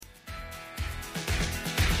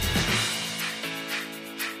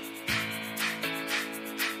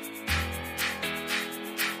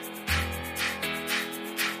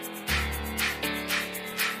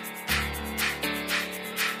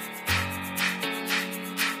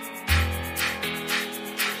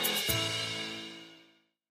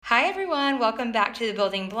everyone, welcome back to the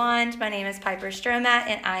Building Blonde. My name is Piper Stromat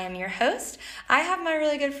and I am your host. I have my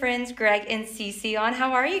really good friends Greg and Cici on.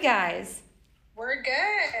 How are you guys? We're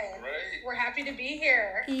good. Great. We're happy to be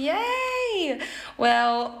here. Yay!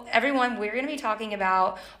 Well, everyone, we're going to be talking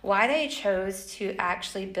about why they chose to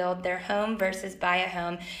actually build their home versus buy a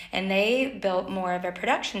home, and they built more of a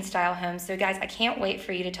production style home. So guys, I can't wait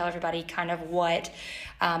for you to tell everybody kind of what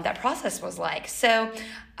that process was like. So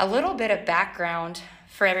a little bit of background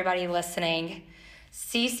for everybody listening.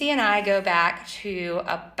 Cici and I go back to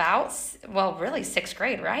about, really sixth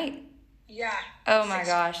grade, right? Yeah. Oh my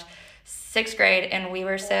gosh. Sixth grade, and we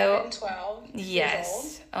were so 12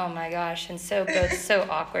 yes, oh my gosh, and so both so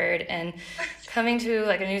awkward, and coming to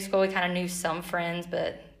like a new school, we kind of knew some friends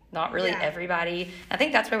but not really everybody. I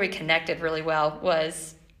think that's where we connected really well,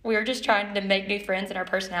 was we were just trying to make new friends and our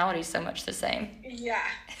personalities so much the same. Yeah.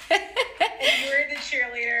 And you were the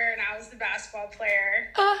cheerleader and I was the basketball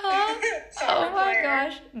player. Oh my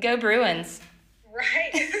gosh, go Bruins.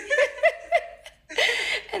 Right.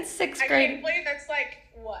 In sixth I grade, can't believe that's like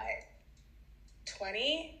what,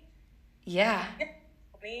 20? Yeah.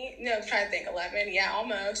 20? No, I'm trying to think. 11. Yeah,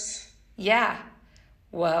 almost. Yeah.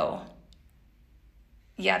 Whoa.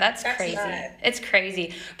 Yeah, that's crazy. Nuts. It's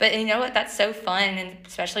crazy. But you know what? That's so fun, and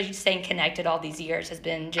especially staying connected all these years has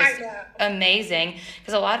been just amazing,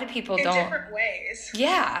 because a lot of people in don't. different ways.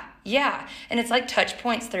 Yeah. And it's like touch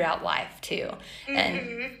points throughout life too. Mm-hmm.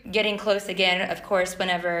 And getting close again, of course,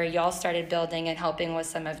 whenever y'all started building and helping with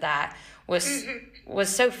some of that was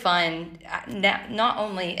so fun, not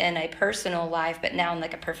only in a personal life, but now in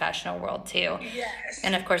like a professional world too. Yes.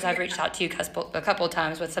 And of course, I've reached out to you a couple of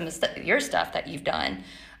times with some of your stuff that you've done,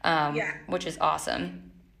 which is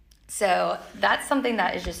awesome. So that's something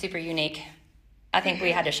that is just super unique. I think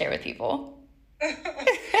we had to share with people.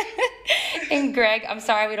 And Greg, I'm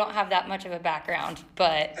sorry we don't have that much of a background,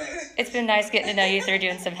 but it's been nice getting to know you through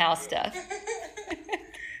doing some house stuff.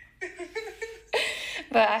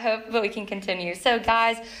 But I hope that we can continue. So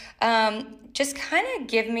guys, just kind of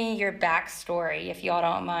give me your backstory, if y'all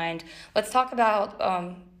don't mind. Let's talk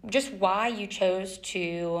about just why you chose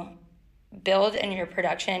to build in your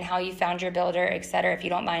production and how you found your builder, et cetera, if you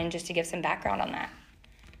don't mind, just to give some background on that.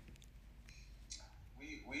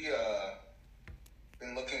 We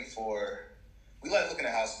been looking for, we like looking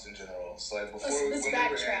at houses in general. So like before, let's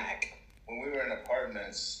backtrack. When we were in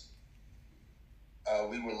apartments,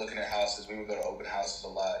 we were looking at houses. We would go to open houses a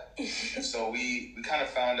lot. And so we kind of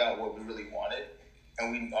found out what we really wanted,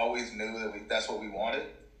 and we always knew that that's what we wanted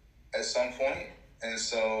at some point. And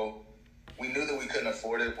so we knew that we couldn't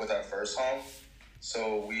afford it with our first home.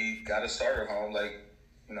 So we got a starter home, like,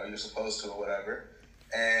 you're supposed to or whatever.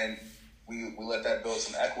 And we let that build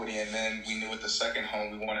some equity. And then we knew with the second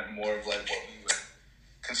home, we wanted more of like what we would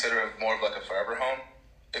consider more of like a forever home,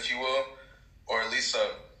 if you will, or at least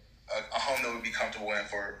a home that we'd be comfortable in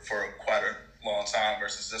for quite a long time,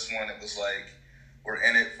 versus this one, it was like we're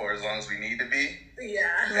in it for as long as we need to be. Yeah.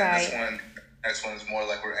 And Right. next one is more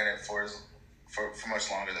like we're in it for much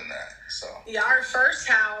longer than that. So yeah, our first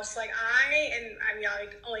house, like I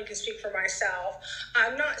only can speak for myself.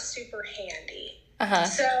 I'm not super handy.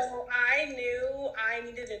 So I knew I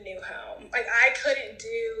needed a new home. Like I couldn't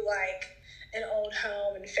do like an old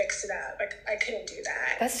home and fix it up. Like I couldn't do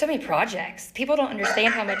that. That's so many projects. People don't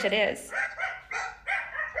understand how much it is.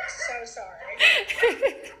 So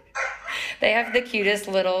sorry. They have the cutest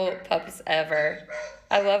little pups ever.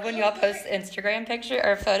 I love when y'all post Instagram pictures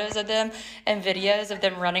or photos of them and videos of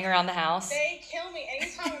them running around the house. They kill me.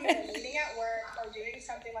 Anytime I'm in a meeting at work or doing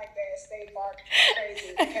something like this, they bark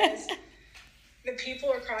crazy because the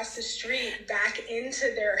people across the street back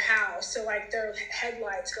into their house. So like their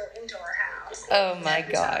headlights go into our house. Oh my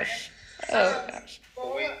gosh. Oh gosh.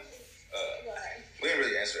 Well, we didn't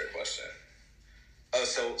really answer that question.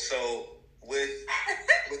 So with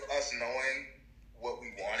us knowing what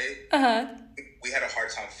we wanted, we had a hard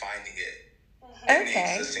time finding it in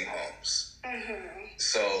the existing homes.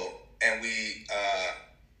 So, and we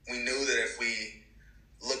knew that if we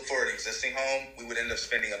looked for an existing home, we would end up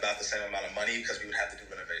spending about the same amount of money because we would have to do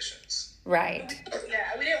renovations. Right.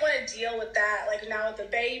 Yeah, we didn't want to deal with that. Like now with the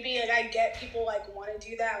baby, like I get people like want to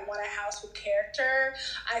do that and want a house with character.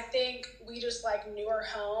 I think we just like newer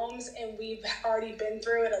homes, and we've already been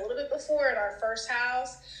through it a little bit before in our first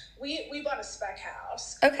house. we bought a spec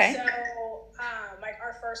house. Okay. So, like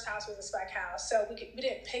our first house was a spec house. So we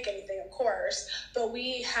didn't pick anything, of course, but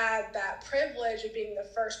we had that privilege of being the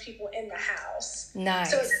first people in the house.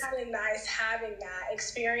 Nice. So it's kind of nice having that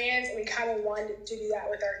experience. And we kind of wanted to do that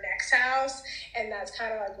with our next house. And that's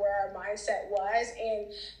kind of like where our mindset was.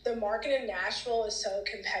 And the market in Nashville is so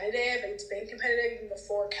competitive. It's been competitive even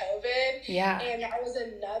before COVID. Yeah. And that was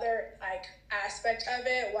another like aspect of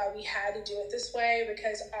it why we had to do it this way,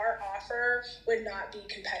 because our offer would not be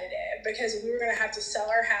competitive, because we were going to have to sell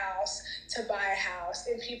our house to buy a house,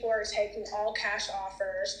 and people are taking all cash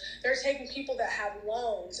offers. They're taking people that have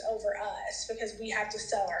loans over us because we have to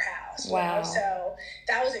sell our house. Wow. You know? So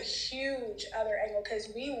that was a huge other angle, because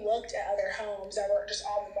we looked at other homes that were just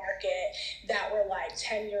on the market that were like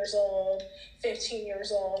 10 years old, 15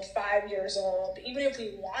 years old, 5 years old. But even if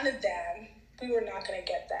we wanted them, we were not going to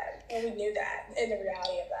get them. And we knew that in the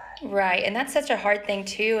reality of that. Right. And that's such a hard thing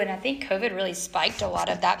too. And I think COVID really spiked a lot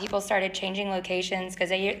of that. People started changing locations because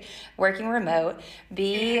they're working remote.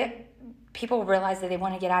 People realized that they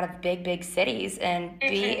want to get out of big cities and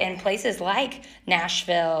be in places like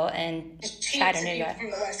Nashville and Chattanooga.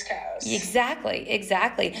 From the West Coast.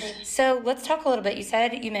 Exactly. So let's talk a little bit.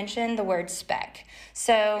 You mentioned the word spec.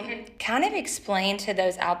 So kind of explain to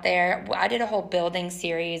those out there. I did a whole building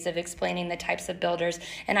series of explaining the types of builders,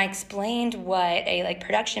 and I explained what a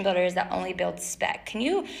production builder is that only builds spec. Can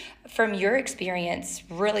you, from your experience,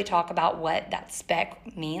 really talk about what that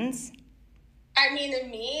spec means? I mean, to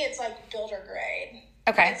me, it's like builder grade.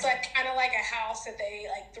 Okay. It's like kind of like a house that they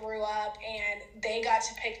like threw up and they got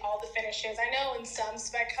to pick all the finishes. I know in some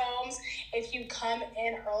spec homes, if you come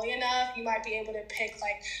in early enough, you might be able to pick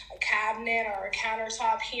like a cabinet or a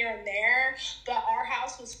countertop here and there. But our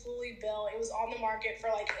house was fully built. It was on the market for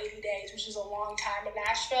like 80 days, which is a long time in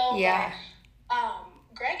Nashville. Yeah. But,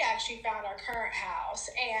 Greg actually found our current house,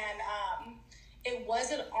 and it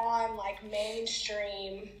wasn't on like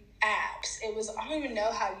mainstream apps. It was, I don't even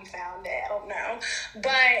know how you found it. I don't know.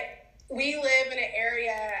 But we live in an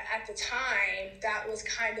area at the time that was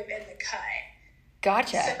kind of in the cut.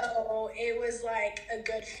 Gotcha. So it was like a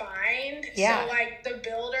good find. Yeah. So like the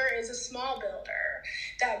builder is a small builder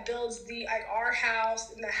that builds our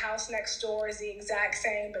house, and the house next door is the exact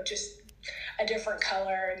same, but just a different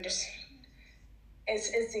color, and just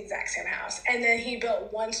it's the exact same house. And then he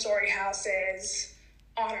built 1-story houses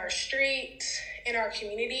on our street in our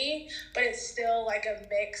community, but it's still like a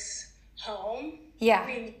mixed home. Yeah. I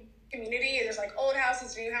mean, community, there's like old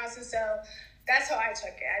houses, new houses. So that's how I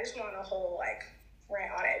took it. I just went on a whole like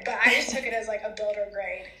rant on it, but I just took it as like a builder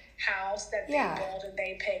grade house that they build and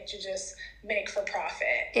they pick to just make for profit.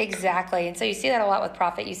 Exactly. And so you see that a lot with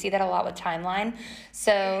profit. You see that a lot with timeline.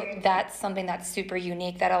 So that's something that's super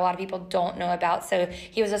unique that a lot of people don't know about. So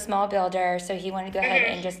he was a small builder, so he wanted to go ahead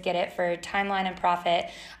and just get it for timeline and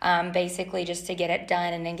profit, basically just to get it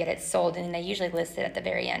done and then get it sold. And they usually list it at the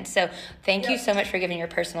very end. So thank you so much for giving your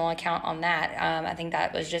personal account on that. I think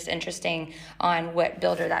that was just interesting on what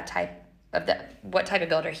builder what type of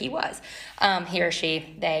builder he was, he or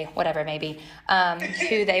she, they, whatever, maybe,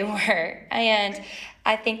 who they were. And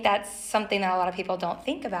I think that's something that a lot of people don't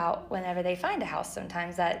think about whenever they find a house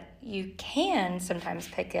sometimes, that you can sometimes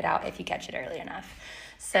pick it out if you catch it early enough.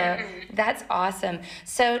 So that's awesome.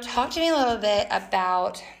 So talk to me a little bit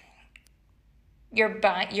about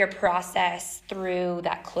your process through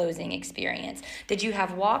that closing experience. Did you have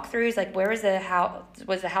walkthroughs? Like, where was the house?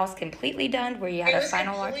 Was the house completely done? Where you had a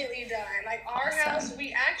final walk? It was completely done. Like our house,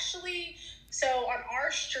 we actually, so on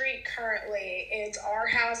our street currently, it's our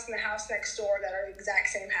house and the house next door that are the exact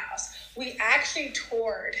same house. We actually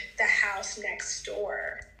toured the house next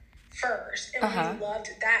door first, and we loved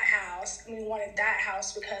that house, and we wanted that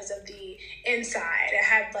house because of the inside. It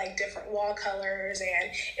had like different wall colors,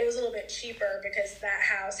 and it was a little bit cheaper because that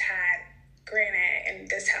house had granite and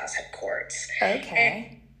this house had quartz.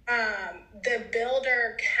 Okay. And the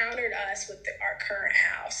builder countered us with our current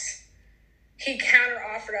house. He counter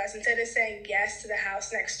offered us, instead of saying yes to the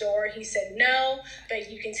house next door, he said no, but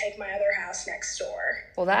you can take my other house next door.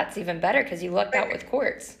 Well, that's even better because you lucked out with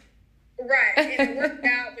quartz. Right, and it worked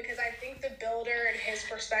out because I think the builder, in his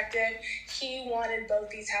perspective, he wanted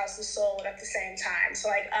both these houses sold at the same time. So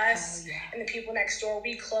like us and the people next door,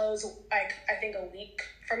 we closed like I think a week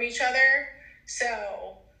from each other.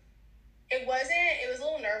 So it was a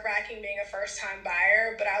little nerve-wracking being a first-time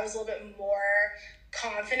buyer, but I was a little bit more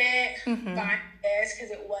confident buying this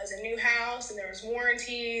because it was a new house and there was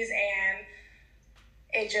warranties, and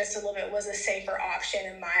it just a little bit was a safer option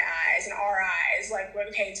in my eyes, in our eyes. Like,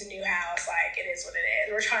 okay, it's a new house. Like, it is what it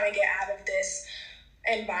is. We're trying to get out of this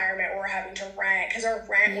environment we're having to rent, because our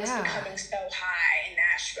rent was becoming so high in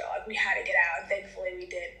Nashville. Like, we had to get out, and thankfully we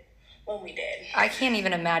did when we did. I can't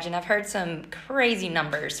even imagine. I've heard some crazy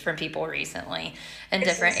numbers from people recently in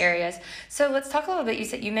different areas. So let's talk a little bit.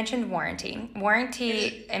 You mentioned warranty.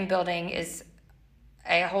 Warranty in building is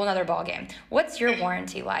a whole other ballgame. What's your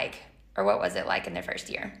warranty like, or what was it like in the first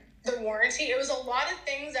year? The warranty, it was a lot of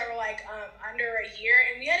things that were like under a year,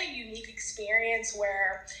 and we had a unique experience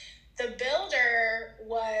where the builder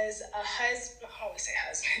was a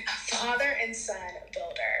father and son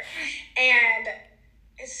builder. And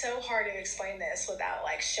it's so hard to explain this without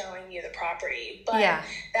like showing you the property. But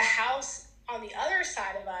the house on the other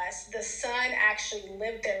side of us, the son actually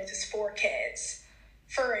lived there with his 4 kids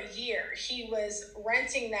for a year. He was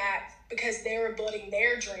renting that because they were building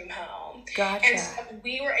their dream home. Gotcha. And so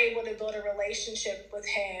we were able to build a relationship with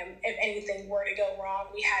him. If anything were to go wrong,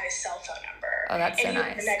 we had his cell phone number. Oh, that's so nice. And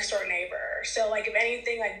he was the next door neighbor. So like if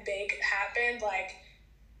anything like big happened, like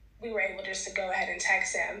we were able just to go ahead and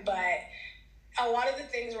text him. But a lot of the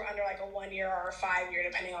things were under like a 1 year or a 5 year,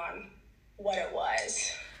 depending on what it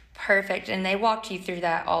was. Perfect. And they walked you through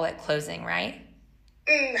that all at closing, right?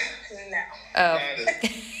 No. Oh. We're gonna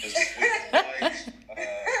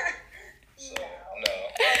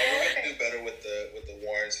do better with the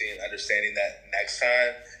warranty and understanding that next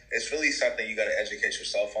time. It's really something you got to educate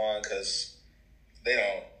yourself on, because they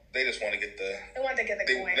just want to get the. They want to get the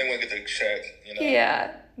coin. They want to get the check.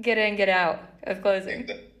 Yeah, get in, get out of closing.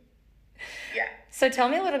 Yeah. So tell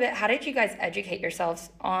me a little bit, how did you guys educate yourselves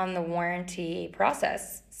on the warranty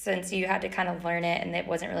process, since you had to kind of learn it and it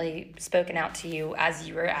wasn't really spoken out to you as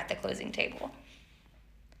you were at the closing table?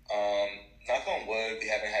 Knock on wood, we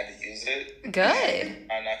haven't had to use it. Good.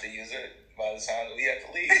 Not to use it by the time we have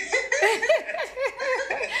to leave.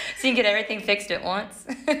 So you can get everything fixed at once?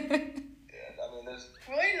 Yeah, I mean, there's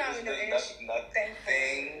really not an issue.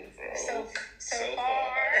 Nothing so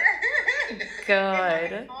far.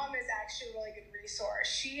 Good. And my mom is actually a really good resource.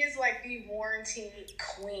 She is like the warranty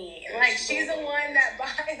queen. Like, she's the one that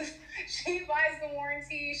buys the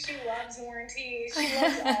warranty. She loves warranty. She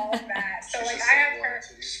loves all of that. So like I have her.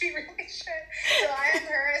 She really should. So I have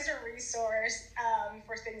her as a resource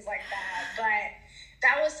for things like that. But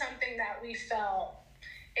that was something that we felt.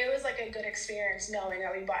 It was like a good experience knowing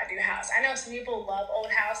that we bought a new house. I know some people love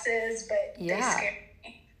old houses, but they scare me.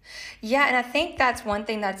 Yeah, and I think that's one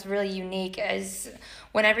thing that's really unique is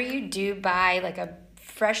whenever you do buy like a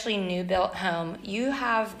freshly new built home, you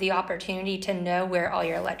have the opportunity to know where all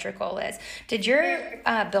your electrical is. Did your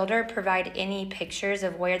builder provide any pictures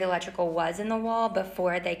of where the electrical was in the wall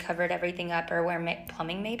before they covered everything up, or where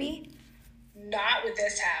plumbing may be? Not with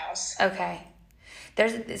this house. Okay.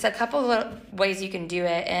 There's a couple of ways you can do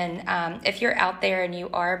it, and if you're out there and you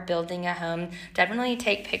are building a home, definitely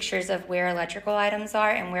take pictures of where electrical items are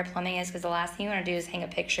and where plumbing is, because the last thing you want to do is hang a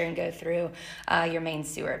picture and go through your main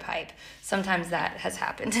sewer pipe. Sometimes that has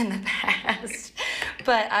happened in the past.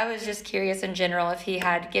 But I was just curious in general if he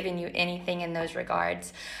had given you anything in those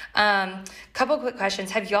regards. Couple quick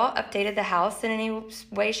questions. Have y'all updated the house in any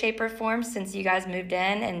way, shape, or form since you guys moved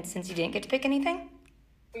in and since you didn't get to pick anything?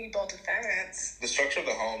 We built a fence. The structure of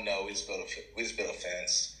the home, no, we just built a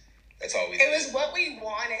fence. That's all we did. It was what we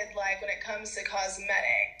wanted, like, when it comes to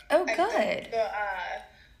cosmetic. Oh, like good.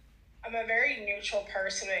 I'm a very neutral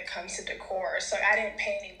person when it comes to decor, so I didn't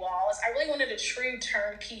paint any walls. I really wanted a true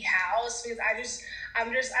turnkey house, because I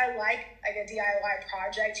like a DIY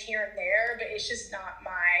project here and there, but it's just not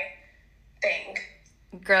my thing.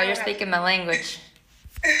 Girl, you're speaking my language.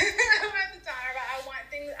 I'm at the time, I want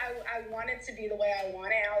things. I want it to be the way I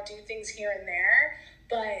want it. I'll do things here and there,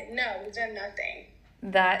 but no, we've done nothing.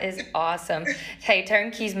 That is awesome. Hey,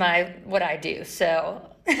 turnkey's what I do. So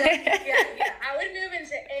yeah. I would move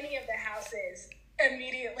into any of the houses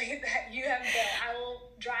immediately that you have built. I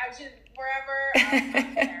will drive to wherever.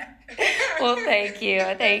 I'm there. Well, thank you.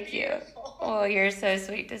 Oh, you're so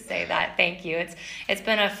sweet to say that. Thank you. It's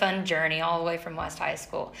been a fun journey all the way from West High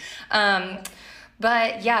School.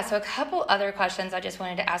 But yeah, so a couple other questions I just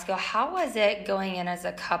wanted to ask you. How was it going in as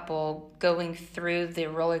a couple, going through the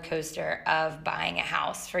roller coaster of buying a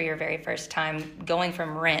house for your very first time, going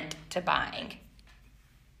from rent to buying?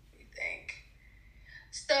 What do you think?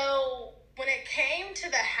 So when it came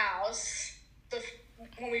to the house,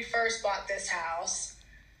 when we first bought this house,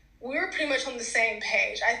 we were pretty much on the same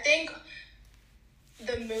page. I think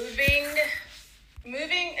the moving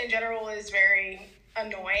in general is very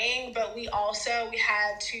annoying, but we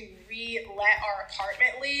had to re-let our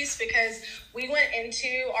apartment lease because we went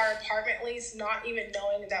into our apartment lease not even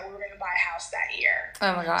knowing that we were going to buy a house that year.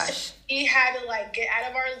 Oh my gosh. So we had to like get out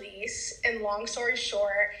of our lease, and long story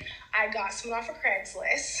short, I got someone off of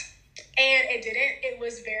Craigslist, and it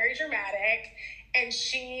was very dramatic, and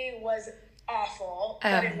she was awful,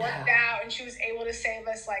 but it worked out, and she was able to save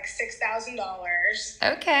us like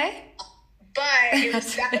 $6,000. Okay. But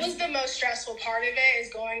that was the most stressful part of it,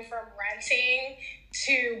 is going from renting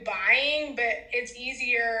to buying, but it's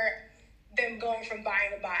easier than going from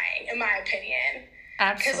buying to buying, in my opinion.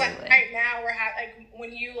 Absolutely. Because like right now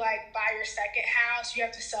when you like buy your second house, you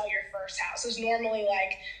have to sell your first house. It's normally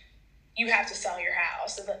like you have to sell your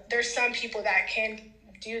house. So there's some people that can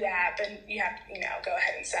do that, but you have to, go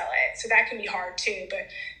ahead and sell it. So that can be hard too, but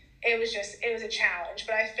it was a challenge.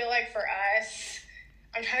 But I feel like for us,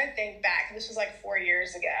 I'm trying to think back. This was like 4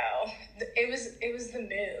 years ago. It was the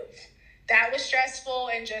move. That was stressful,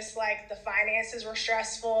 and just like the finances were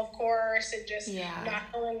stressful, of course, and just not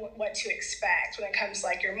knowing what to expect when it comes to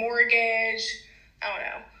like your mortgage. I don't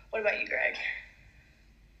know. What about you, Greg?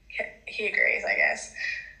 He agrees, I guess.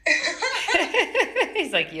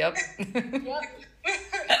 He's like, yep. Yep.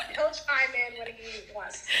 He'll chime in when he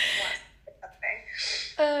wants something.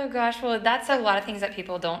 Oh gosh, well that's a lot of things that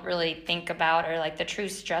people don't really think about, or like the true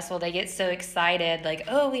stressful. They get so excited, like,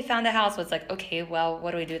 oh, we found a house. Well, it's like, okay, well,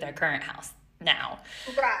 what do we do with our current house now?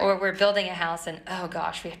 Right. Or we're building a house and, oh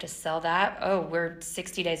gosh, we have to sell that. Oh, we're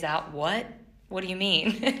 60 days out. What do you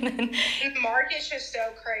mean? The market's just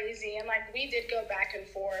so crazy, and like we did go back and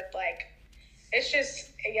forth, like it's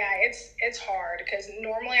just, it's hard because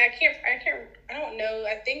normally I don't know.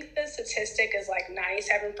 I think the statistic is like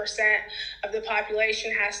 97% of the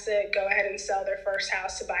population has to go ahead and sell their first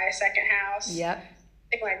house to buy a second house. Yep.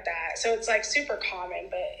 Thing like that. So it's like super common,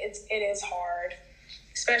 but it is hard,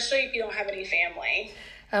 especially if you don't have any family.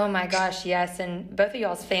 Oh my gosh, yes. And both of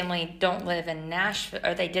y'all's family don't live in Nashville,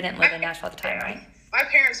 or they didn't live in Nashville at the time, right? My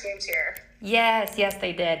parents moved here. Yes,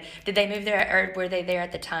 they did. Did they move there, or were they there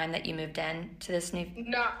at the time that you moved in to this new?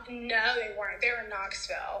 No, they weren't. They were in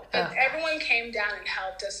Knoxville. But everyone came down and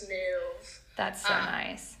helped us move. That's so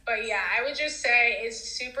nice. But yeah, I would just say it's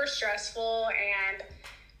super stressful, and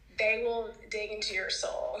they will dig into your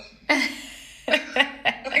soul.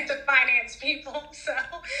 Like the finance people. So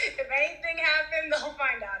if anything happened, they'll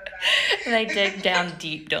find out about it. They dig down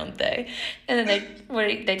deep, don't they? And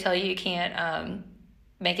then they tell you can't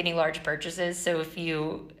make any large purchases. So if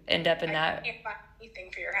you end up in that, you can't buy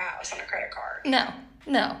anything for your house on a credit card.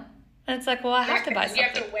 No. And it's like, well, I have to buy something. You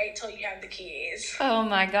have to wait till you have the keys. Oh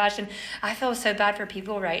my gosh. And I feel so bad for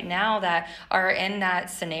people right now that are in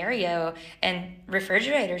that scenario, and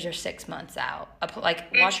refrigerators are 6 months out.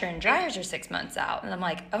 Like washer and dryers are 6 months out. And I'm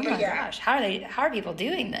like, oh my gosh, how are people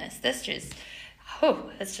doing this? It's just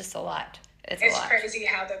a lot. It's a lot. Crazy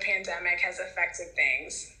how the pandemic has affected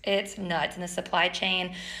things. It's nuts. And the supply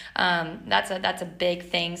chain, that's a big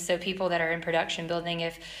thing. So people that are in production building,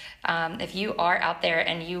 if you are out there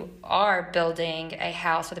and you are building a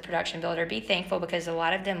house with a production builder, be thankful, because a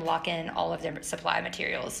lot of them lock in all of their supply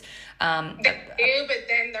materials. They do, but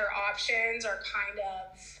then their options are kind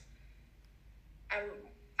of,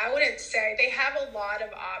 I wouldn't say they have a lot of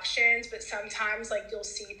options, but sometimes like you'll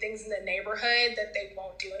see things in the neighborhood that they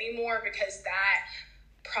won't do anymore because that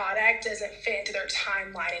product doesn't fit into their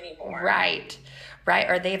timeline anymore. Right.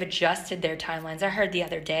 Or they've adjusted their timelines. I heard the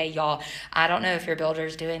other day, y'all, I don't know if your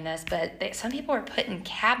builder's doing this, but some people are putting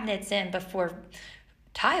cabinets in before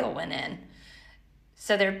tile went in.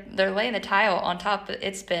 So they're laying the tile on top.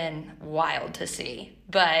 It's been wild to see.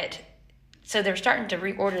 But so they're starting to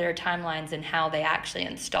reorder their timelines and how they actually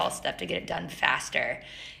install stuff to get it done faster,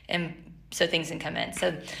 and so things can come in.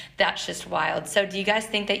 So that's just wild. So do you guys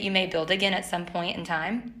think that you may build again at some point in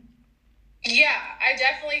time? Yeah, I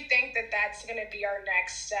definitely think that that's going to be our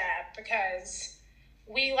next step, because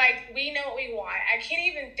we know what we want. I can't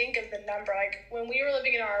even think of the number. Like when we were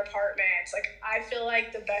living in our apartments, like I feel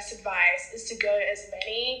like the best advice is to go to as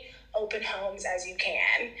many open homes as you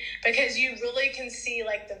can, because you really can see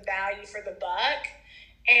like the value for the buck.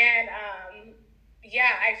 And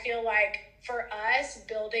I feel like for us,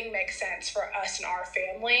 building makes sense for us and our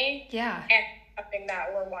family. Yeah. And something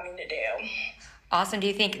that we're wanting to do. Awesome. Do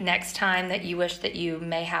you think next time that you wish that you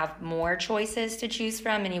may have more choices to choose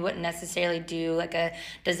from, and you wouldn't necessarily do like a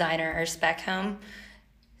designer or spec home,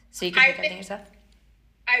 so you can pick everything yourself?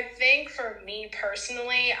 I think for me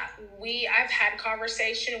personally, I've had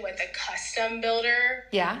conversation with a custom builder.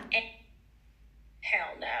 Yeah. And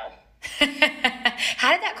hell no.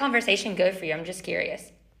 How did that conversation go for you? I'm just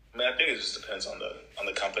curious. I mean, I think it just depends on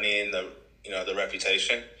the company and the the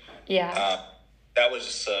reputation. Yeah. That was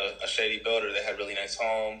just a shady builder. They had really nice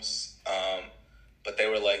homes, but they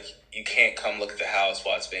were like, you can't come look at the house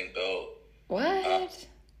while it's being built. What?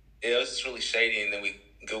 It was just really shady, and then we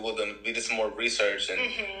Googled them. We did some more research, and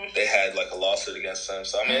they had like a lawsuit against them.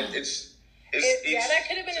 So I mean, that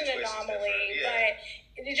could have been an anomaly, but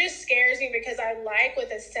it just scares me because I like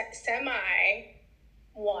with a semi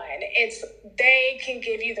one, they can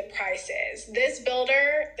give you the prices. This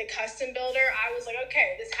builder, the custom builder, I was like,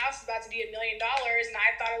 okay, this house is about to be $1 million, and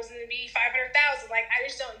I thought it was going to be 500,000. Like, I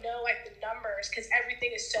just don't know like the numbers because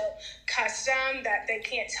everything is so custom that they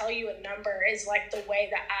can't tell you a number. Is like the way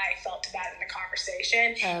that I felt about it in the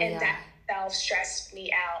conversation, that stressed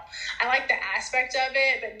me out. I like the aspect of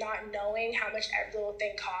it, but not knowing how much every little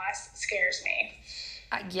thing costs scares me.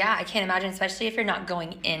 Yeah, I can't imagine, especially if you're not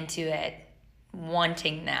going into it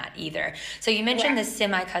wanting that either. So you mentioned the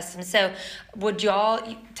semi-custom. So would y'all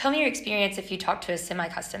tell me your experience if you talked to a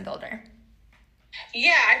semi-custom builder?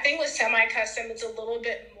 Yeah, I think with semi-custom, it's a little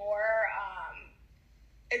bit more,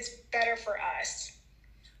 it's better for us.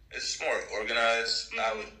 It's more organized.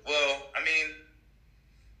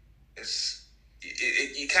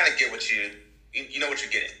 You kind of get what you know what you're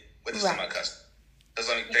getting with the semi-custom. Because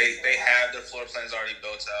they have their floor plans already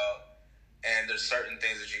built out, and there's certain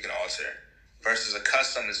things that you can alter. Versus a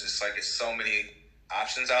custom is just like, it's so many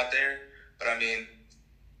options out there. But I mean,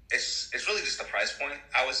 it's really just the price point,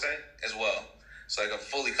 I would say, as well. So like a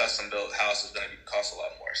fully custom built house is going to cost a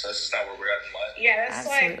lot more. So that's just not where we're at in life. Yeah, that's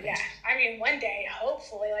Absolutely. I mean, one day,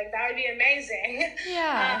 hopefully, like that would be amazing.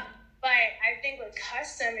 Yeah. But I think with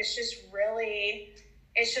custom, it's just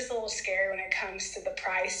a little scary when it comes to the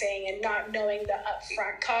pricing and not knowing the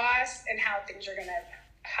upfront cost and how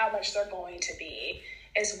much they're going to be.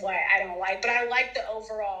 Is what I don't like. But I like the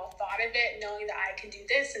overall thought of it, knowing that I can do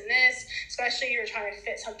this and this, especially if you're trying to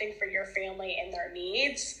fit something for your family and their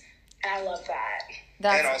needs. And I love that.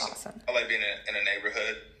 That's awesome. I like being in a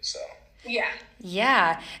neighborhood, so. Yeah.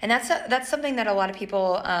 Yeah, and that's something that a lot of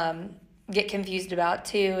people get confused about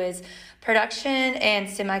too, is production and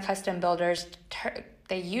semi-custom builders,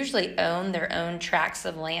 they usually own their own tracts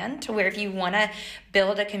of land, to where if you want to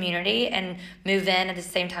build a community and move in at the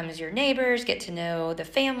same time as your neighbors, get to know the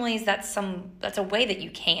families, that's a way that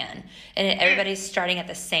you can. And everybody's starting at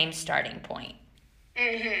the same starting point.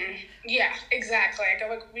 Mm-hmm. Yeah, exactly.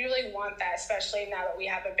 Like, we really want that, especially now that we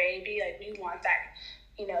have a baby. Like, we want that,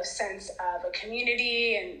 sense of a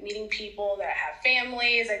community and meeting people that have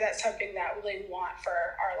families. Like, that's something that we really want for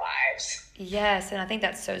our lives. Yes, and I think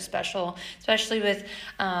that's so special, especially with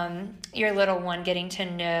your little one getting to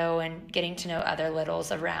know other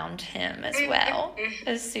littles around him as well.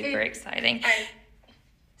 It's super exciting.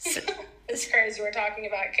 It's crazy. We're talking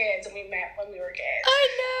about kids, and we met when we were kids. I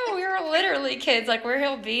know. We were literally kids. Like, where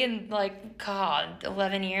he'll be in,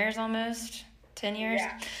 11 years almost, 10 years,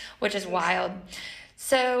 which is wild.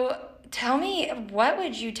 So tell me, what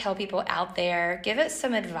would you tell people out there? Give us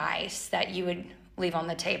some advice that you would leave on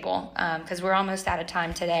the table, because we're almost out of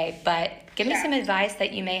time today. But give me some advice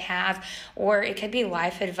that you may have, or it could be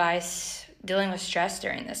life advice dealing with stress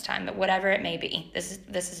during this time, but whatever it may be. This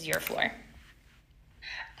is your floor.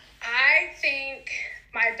 I think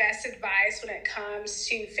my best advice when it comes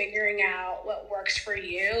to figuring out what works for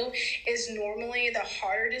you is normally the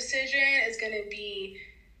harder decision is going to be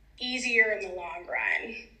easier in the long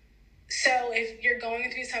run. So if you're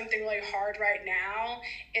going through something really hard right now,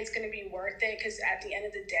 it's going to be worth it, because at the end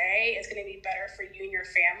of the day, it's going to be better for you and your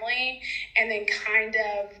family. And then kind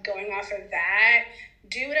of going off of that,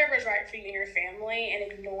 do whatever is right for you and your family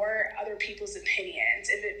and ignore other people's opinions.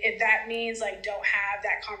 If that means don't have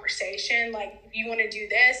that conversation, if you want to do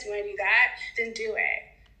this, you want to do that, then do it.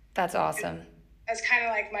 That's awesome. That's kind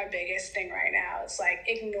of my biggest thing right now. It's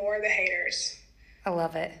ignore the haters. I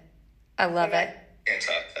love it. I love it. Can't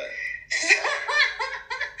top that.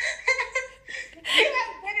 You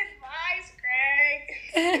have good advice,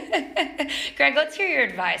 Greg. Greg, let's hear your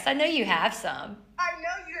advice. I know you have some. I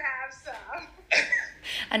know you have some.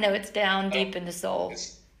 I know it's down deep in the soul.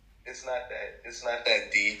 It's not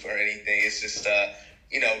that deep or anything. It's just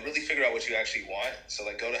really figure out what you actually want. So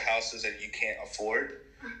go to houses that you can't afford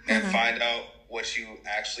and find out what you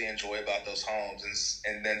actually enjoy about those homes,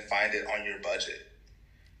 and then find it on your budget.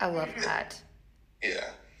 I love that. Yeah.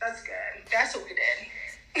 That's good. That's what we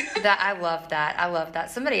did. I love that.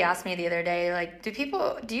 Somebody asked me the other day,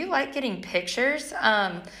 do you like getting pictures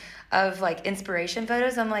of inspiration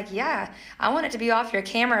photos? I'm like, yeah, I want it to be off your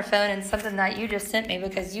camera phone and something that you just sent me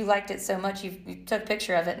because you liked it so much you took a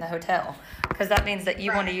picture of it in the hotel, because that means that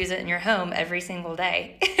you want to use it in your home every single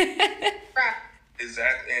day. Right.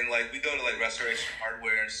 Exactly. And we go to restoration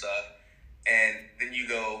hardware and stuff, and then you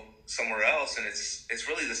go somewhere else, and it's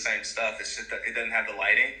really the same stuff. It's just that it doesn't have the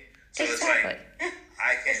lighting, so exactly. It's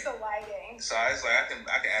like it's the lighting. So I was like, I can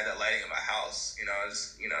add that lighting in my house,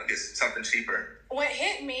 just get something cheaper. What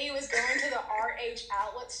hit me was going to the RH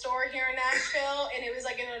outlet store here in Nashville, and it was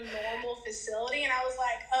like in a normal facility, and I was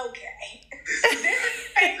like, okay, this is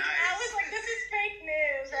fake. Nice. I was like, this is fake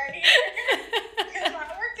news right here. Because when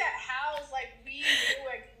I worked at House, like we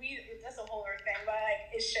that's a whole other thing, but like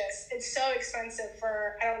it's so expensive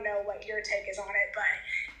for, I don't know what your take is on it, but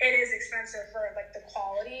it is expensive for like the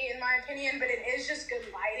quality in my opinion, but it is just good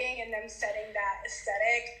lighting and them setting that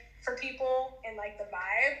aesthetic for people and like the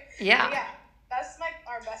vibe. Yeah. That's like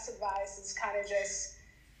our best advice is kind of just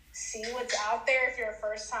see what's out there if you're a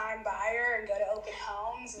first time buyer and go to open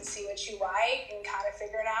homes and see what you like and kind of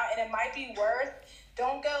figure it out. And it might be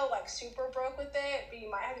don't go like super broke with it, but you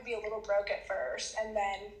might have to be a little broke at first and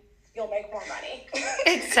then you'll make more money.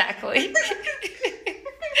 Exactly.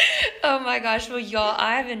 Oh my gosh. Well, y'all,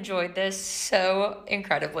 I've enjoyed this so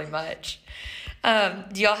incredibly much.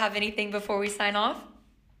 Do y'all have anything before we sign off?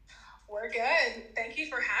 We're good. Thank you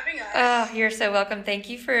for having us. Oh, you're so welcome. Thank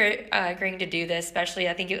you for agreeing to do this, especially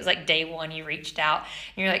I think it was like day one you reached out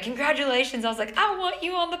and you're like, congratulations. I was like, I want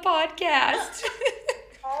you on the podcast.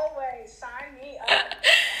 Always. Sign me up.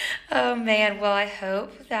 Oh, man. Well, I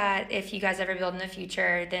hope that if you guys ever build in the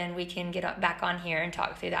future, then we can get back on here and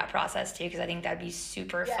talk through that process too, because I think that'd be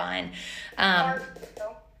super fun.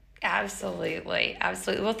 Absolutely.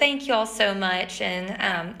 Absolutely. Well, thank you all so much,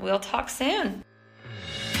 and we'll talk soon.